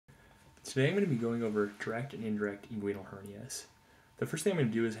Today I'm going to be going over direct and indirect inguinal hernias. The first thing I'm going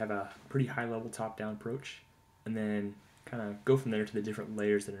to do is have a pretty high-level top-down approach, and then kind of go from there to the different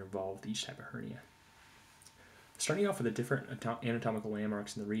layers that are involved with each type of hernia. Starting off with the different anatomical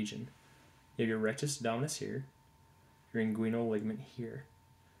landmarks in the region, you have your rectus abdominis here, your inguinal ligament here,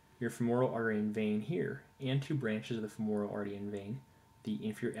 your femoral artery and vein here, and two branches of the femoral artery and vein, the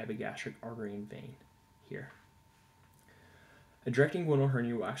inferior epigastric artery and vein here. A direct inguinal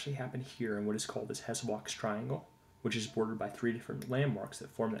hernia will actually happen here in what is called this Hasselbalch's triangle, which is bordered by three different landmarks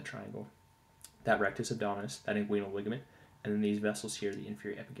that form that triangle. That rectus abdominis, that inguinal ligament, and then these vessels here, the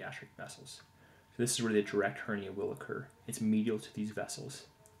inferior epigastric vessels. So this is where the direct hernia will occur. It's medial to these vessels.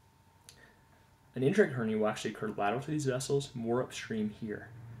 An indirect hernia will actually occur lateral to these vessels, more upstream here.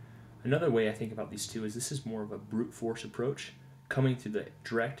 Another way I think about these two is this is more of a brute force approach, coming through the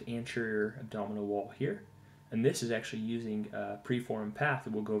direct anterior abdominal wall here. And this is actually using a preformed path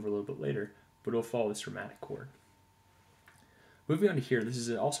that we'll go over a little bit later, but it'll follow this rheumatic cord. Moving on to here, this is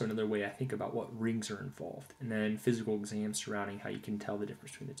also another way I think about what rings are involved, and then physical exams surrounding how you can tell the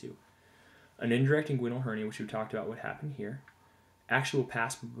difference between the two. An indirect inguinal hernia, which we talked about what happened here, actually will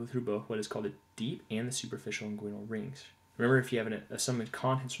pass through both what is called the deep and the superficial inguinal rings. Remember, if you have some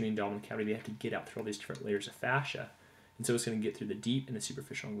contents from the abdominal cavity, they have to get out through all these different layers of fascia, and so it's going to get through the deep and the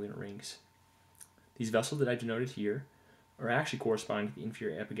superficial inguinal rings. These vessels that I denoted here are actually corresponding to the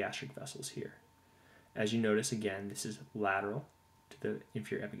inferior epigastric vessels here. As you notice, again, this is lateral to the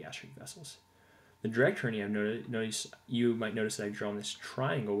inferior epigastric vessels. The direct hernia, you might notice that I've drawn this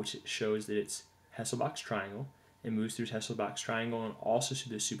triangle, which shows that it's Hasselbalch's triangle. It moves through Hasselbalch's triangle and also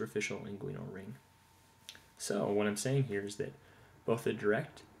through the superficial inguinal ring. So what I'm saying here is that both the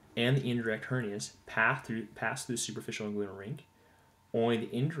direct and the indirect hernias pass through the superficial inguinal ring. Only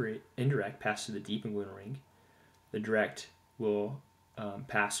the indirect pass through the deep inguinal ring. The direct will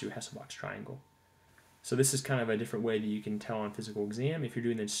pass through Hasselbalch's triangle. So this is kind of a different way that you can tell on physical exam. If you're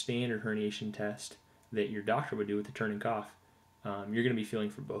doing the standard herniation test that your doctor would do with the turn and cough, you're going to be feeling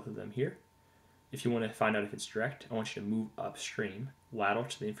for both of them here. If you want to find out if it's direct, I want you to move upstream, lateral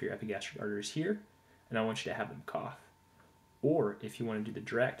to the inferior epigastric arteries here, and I want you to have them cough. Or if you want to do the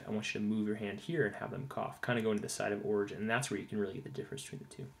direct, I want you to move your hand here and have them cough, kind of go into the site of origin, and that's where you can really get the difference between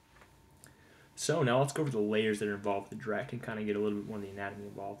the two. So now let's go over the layers that are involved with the direct and kind of get a little bit more of the anatomy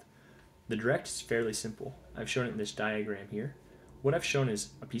involved. The direct is fairly simple. I've shown it in this diagram here. What I've shown is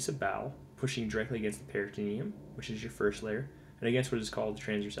a piece of bowel pushing directly against the peritoneum, which is your first layer, and against what is called the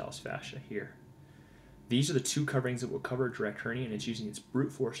transversalis fascia here. These are the two coverings that will cover a direct hernia, and it's using its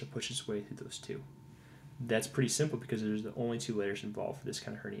brute force to push its way through those two. That's pretty simple because there's the only two layers involved for this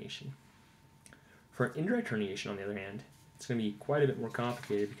kind of herniation. For an indirect herniation, on the other hand, it's going to be quite a bit more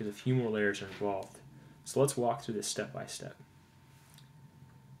complicated because a few more layers are involved. So let's walk through this step by step.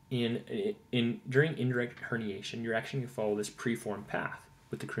 During indirect herniation, you're actually going to follow this preformed path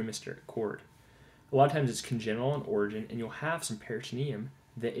with the cremasteric cord. A lot of times it's congenital in origin, and you'll have some peritoneum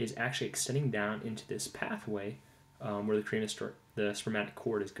that is actually extending down into this pathway where the spermatic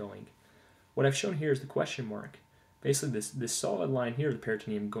cord is going. What I've shown here is the question mark. Basically, this solid line here, the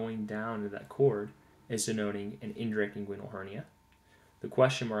peritoneum going down into that cord, is denoting an indirect inguinal hernia. The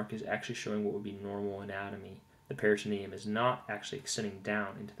question mark is actually showing what would be normal anatomy. The peritoneum is not actually extending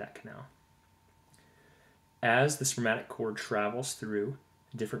down into that canal. As the spermatic cord travels through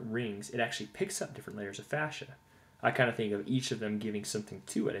different rings, it actually picks up different layers of fascia. I kind of think of each of them giving something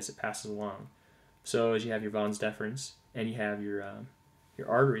to it as it passes along. So as you have your Vaughn's deferens and you have your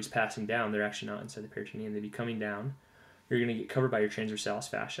arteries passing down, they're actually not inside the peritoneum. They'd be coming down. You're going to get covered by your transversalis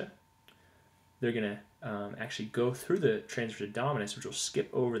fascia. They're going to actually go through the transverse abdominis, which will skip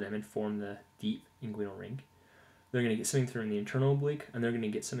over them and form the deep inguinal ring. They're going to get something from the internal oblique, and they're going to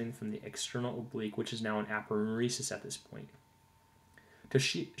get something from the external oblique, which is now an aponeurisis at this point. To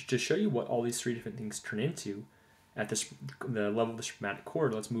show you what all these three different things turn into at the level of the spermatic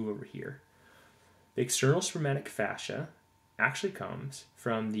cord, let's move over here. The external spermatic fascia actually comes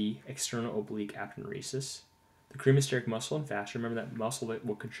from the external oblique aponeurisis. The cremasteric muscle and fascia, remember that muscle that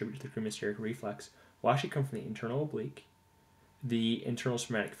will contribute to the cremasteric reflex, will actually come from the internal oblique. The internal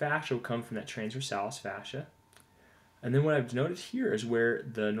spermatic fascia will come from that transversalis fascia. And then what I've noted here is where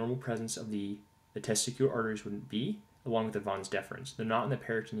the normal presence of the testicular arteries wouldn't be, along with the Vaughn's deferens. They're not in the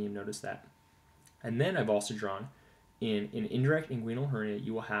peritoneum, notice that. And then I've also drawn, in an indirect inguinal hernia,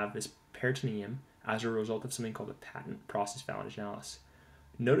 you will have this peritoneum as a result of something called a patent process vaginalis.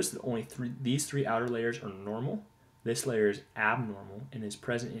 Notice that only these three outer layers are normal. This layer is abnormal and is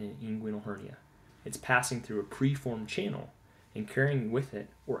present in an inguinal hernia. It's passing through a preformed channel and carrying with it,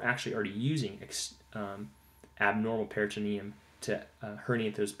 or actually already using abnormal peritoneum to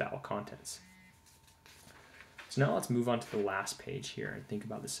herniate those bowel contents. So now let's move on to the last page here and think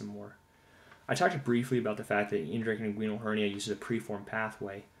about this some more. I talked briefly about the fact that indirect inguinal hernia uses a preformed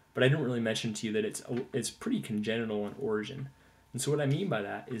pathway, but I didn't really mention to you that it's pretty congenital in origin. And so what I mean by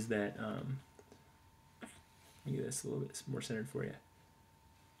that is that, let me get this a little bit more centered for you.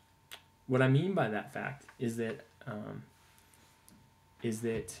 What I mean by that fact is that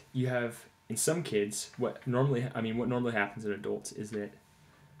you have, in some kids, what normally happens in adults is that,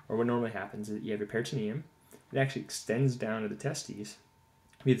 or what normally happens is that you have your peritoneum. It actually extends down to the testes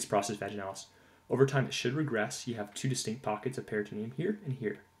via this process vaginalis. Over time, it should regress. You have two distinct pockets of peritoneum here and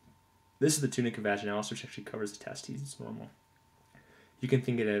here. This is the tunica vaginalis, which actually covers the testes. It's normal. You can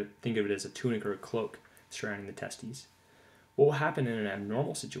think of it as a tunic or a cloak surrounding the testes. What will happen in an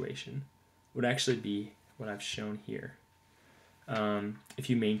abnormal situation would actually be what I've shown here. If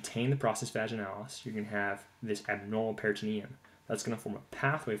you maintain the process vaginalis, you're going to have this abnormal peritoneum. That's going to form a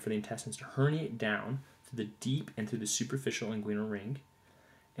pathway for the intestines to herniate down through the deep and through the superficial inguinal ring.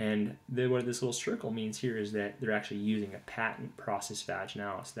 And what this little circle means here is that they're actually using a patent process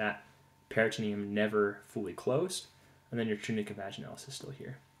vaginalis. That peritoneum never fully closed, and then your tunica vaginalis is still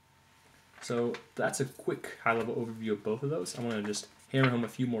here. So that's a quick high-level overview of both of those. I want to just hammer home a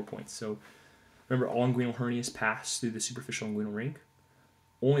few more points. So remember, all inguinal hernias pass through the superficial inguinal ring.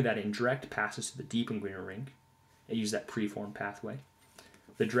 Only that indirect passes to the deep inguinal ring. It uses that preformed pathway.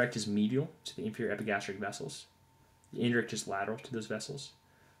 The direct is medial to the inferior epigastric vessels. The indirect is lateral to those vessels.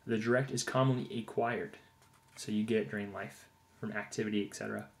 The direct is commonly acquired, so you get it during life from activity,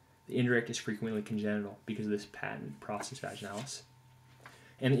 etc. The indirect is frequently congenital because of this patent process vaginalis.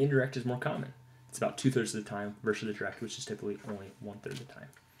 And the indirect is more common. It's about 2/3 of the time versus the direct, which is typically only 1/3 of the time.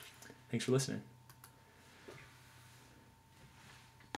 Thanks for listening.